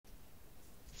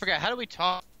forgot. How do we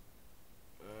talk?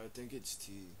 I think it's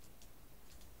T.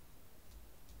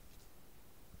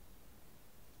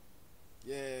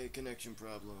 Yay, connection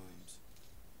problems.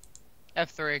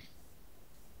 F3.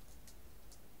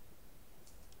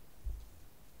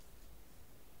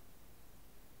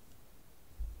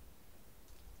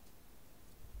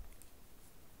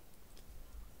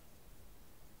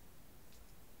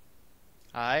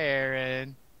 Hi,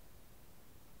 Aaron.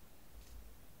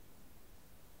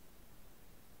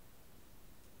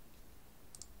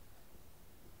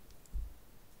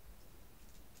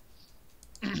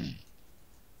 Did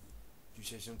you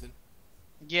say something?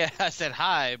 Yeah, I said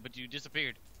hi, but you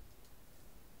disappeared.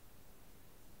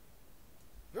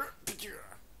 Oh,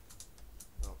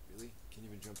 really? Can't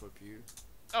even jump up here?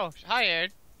 Oh, hi,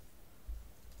 Aaron.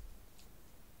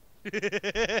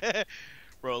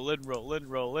 Rolling, rolling,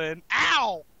 rolling.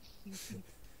 Ow!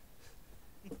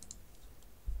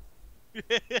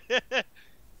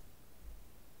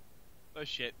 Oh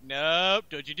shit. Nope.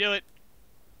 Don't you do it.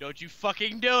 Don't you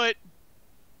fucking do it.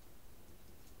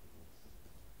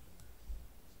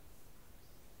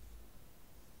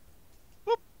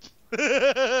 Whoop.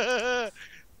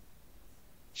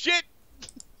 Shit.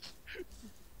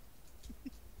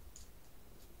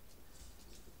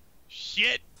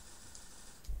 Shit.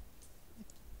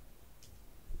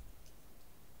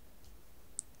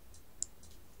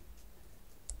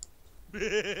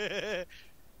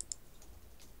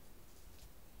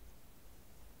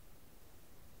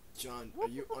 John, are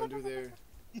you under there?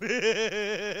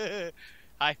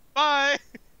 Hi. Bye.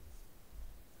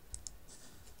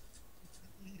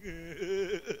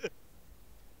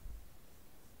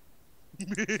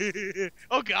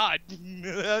 Oh god.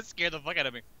 That scared the fuck out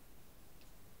of me.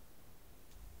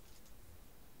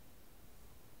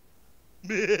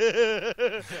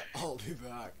 I'll be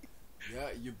back.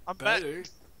 Yeah, you I'm back. better.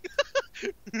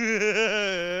 John,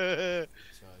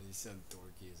 you sound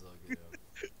dorky as all get out.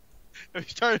 Have you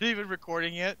started even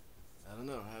recording yet? I don't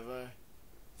know, have I?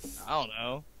 I don't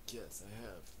know. Yes, I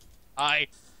have.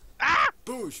 Ah!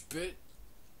 Boosh, bit!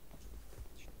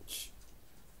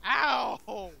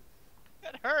 Ow!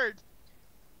 That hurt!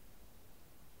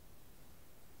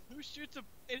 Who shoots a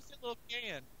innocent little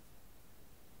can?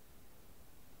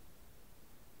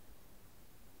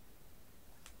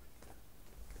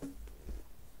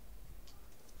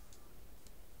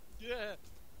 Yeah.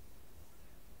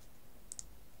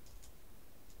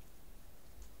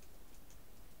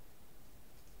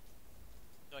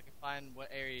 So I can find what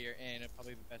area you're in, it'd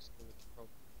probably be best to look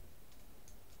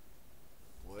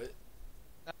at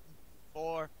What?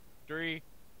 4, 3,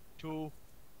 2,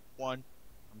 1.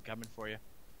 I'm coming for you.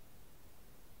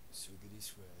 Swiggity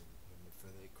swag, I'm for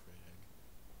that crag.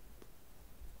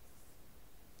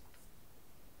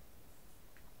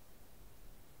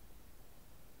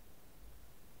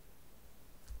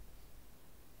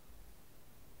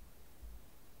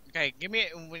 Okay, give me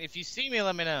if you see me,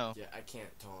 let me know. Yeah, I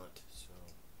can't taunt, so.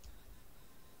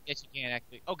 Yes, you can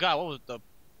actually. Oh god, what was the?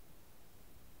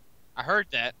 I heard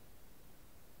that.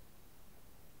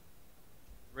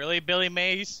 Really, Billy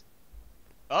Mays?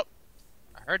 Oh,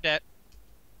 I heard that.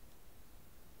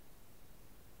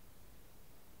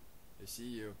 I see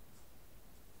you.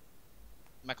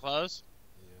 Am I close?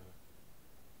 Yeah.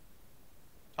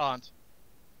 Taunt.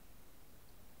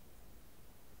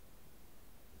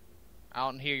 I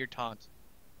don't hear your taunt.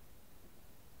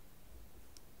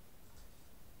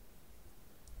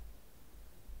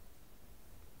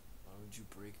 Why would you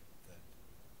break that?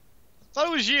 I thought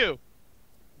it was you.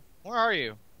 Where are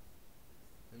you?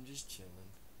 I'm just chilling.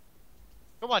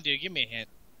 Come on, dude, give me a hint.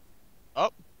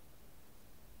 Oh.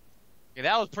 Okay,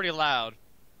 that was pretty loud.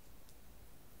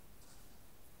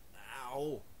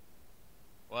 Ow!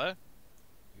 What?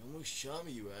 You almost shot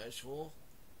me, you asshole.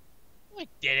 No, I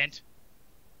didn't.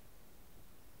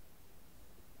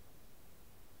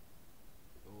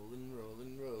 Rolling,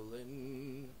 rolling,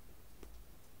 rolling.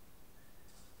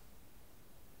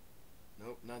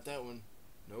 Nope, not that one.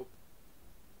 Nope.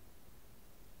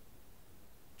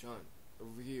 John,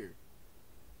 over here.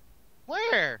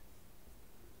 Where?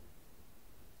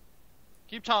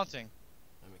 Keep taunting.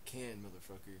 I'm a can,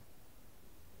 motherfucker.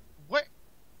 Where?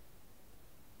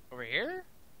 Over here?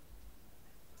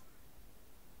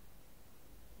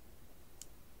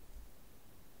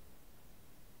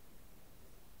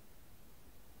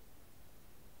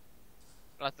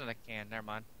 Oh, that's not a can. Never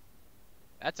mind.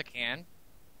 That's a can.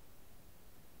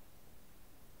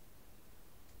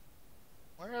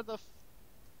 Where the?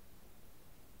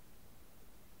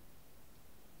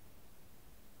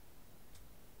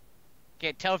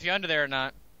 Can't tell if you're under there or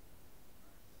not.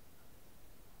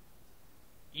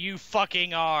 You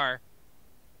fucking are.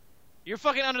 You're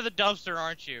fucking under the dumpster,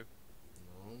 aren't you?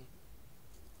 No.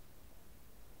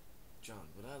 John,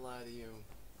 would I lie to you?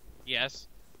 Yes.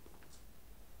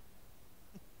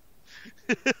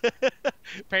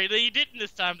 Apparently you didn't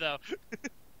this time, though.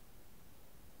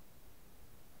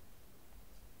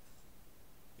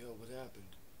 Yo, what happened?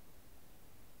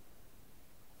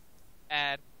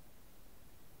 Ad.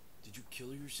 Did you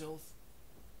kill yourself?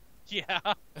 Yeah.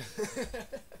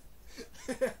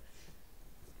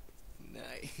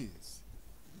 Nice.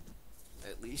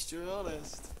 At least you're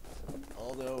honest.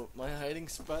 Although, my hiding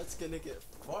spot's gonna get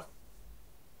fucked.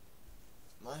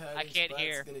 My hiding can't spot's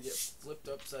hear. gonna get flipped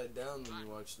upside down when you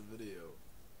watch the video.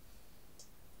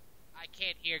 I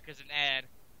can't hear because an ad.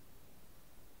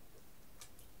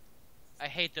 I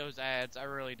hate those ads. I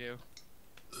really do.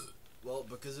 Well,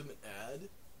 because of an ad,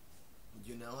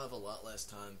 you now have a lot less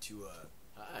time to,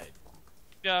 hide.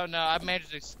 No, I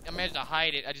managed to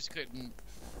hide it. I just couldn't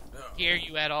hear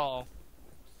you at all.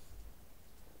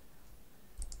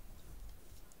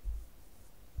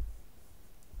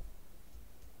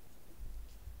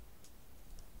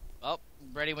 Well,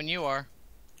 ready when you are.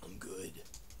 I'm good.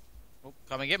 Oh,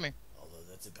 come and get me. Although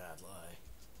that's a bad lie.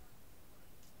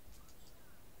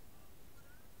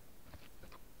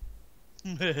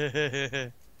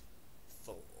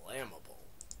 Flammable.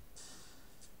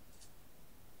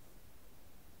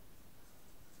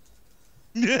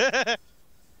 How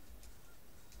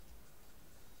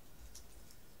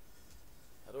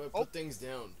do I put things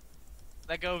down?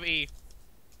 Let go of E.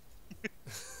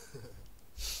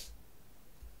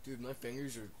 Dude, my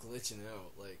fingers are glitching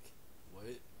out. Like, what?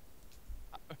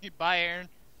 Bye, Aaron.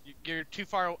 You're too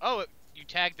far. Oh, you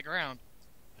tagged the ground.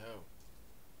 How?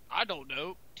 I don't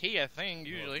know. T, I think,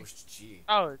 No, I usually. pushed G.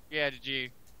 Oh, yeah, the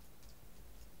G.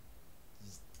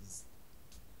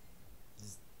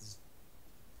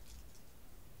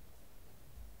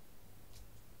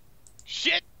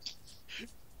 Shit!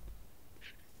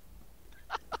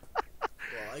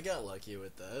 Well, I got lucky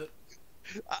with that.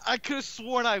 I could have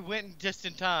sworn I went just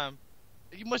in time.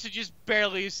 You must have just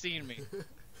barely seen me.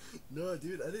 No,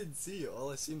 dude, I didn't see you.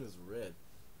 All I seen was red.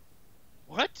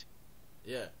 What?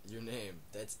 Yeah, your name.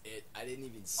 That's it. I didn't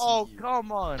even see Oh, you.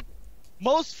 come on.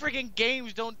 Most friggin'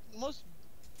 games don't. Most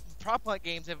prop hunt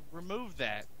games have removed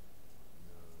that.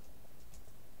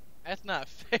 That's not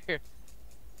fair.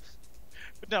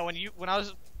 But no, when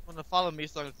the Follow Me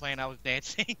song was playing, I was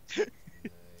dancing.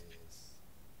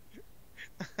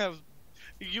 Nice.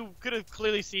 You could have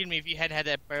clearly seen me if you hadn't had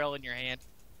that barrel in your hand.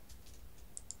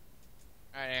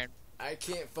 Alright, Aaron. I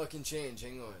can't fucking change.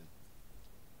 Hang on.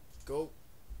 Go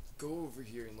over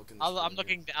here and look in the I'm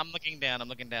looking down. I'm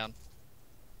looking down.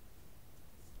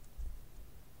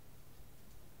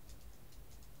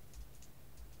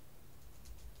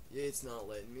 Yeah, it's not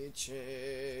letting me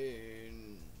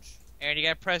change. Aaron, you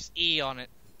gotta press E on it.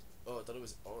 Oh, I thought it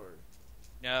was R.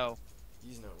 No.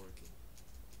 E's not working.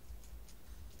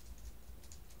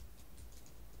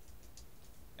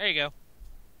 There you go.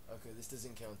 Okay, this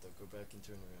doesn't count though. Go back and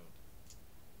turn around.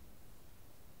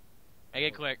 Make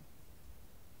it quick.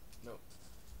 No.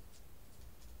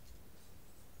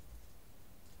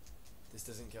 This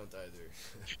doesn't count either.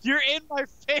 You're in my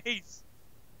face!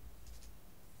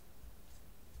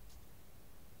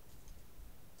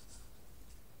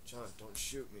 John, don't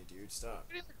shoot me, dude. Stop.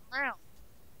 Get in the ground.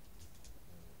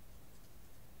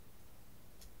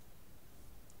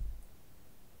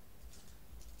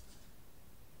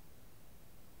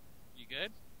 You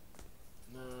good?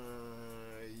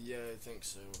 Yeah, I think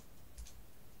so.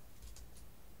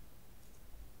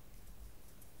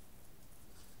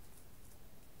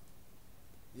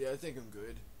 Yeah, I think I'm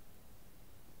good.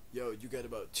 Yo, you got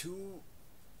about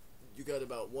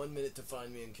 1 minute to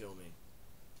find me and kill me.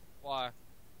 Why?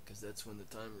 Because that's when the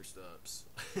timer stops.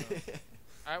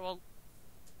 Alright, well,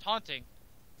 taunting.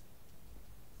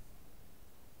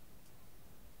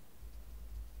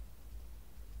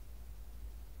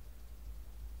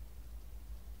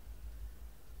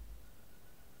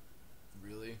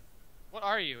 Really? What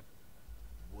are you?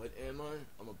 What am I?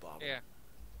 I'm a bobber. Yeah.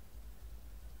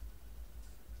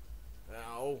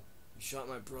 Ow! You shot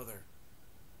my brother.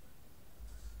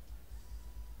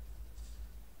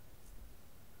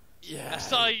 Yeah. I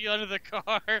saw you under the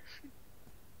car.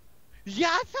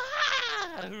 Yasa!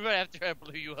 Right after I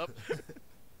blew you up.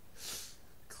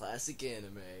 Classic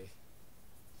anime.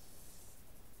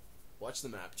 Watch the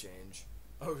map change.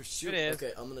 Oh shoot. It is.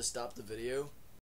 Okay, I'm gonna stop the video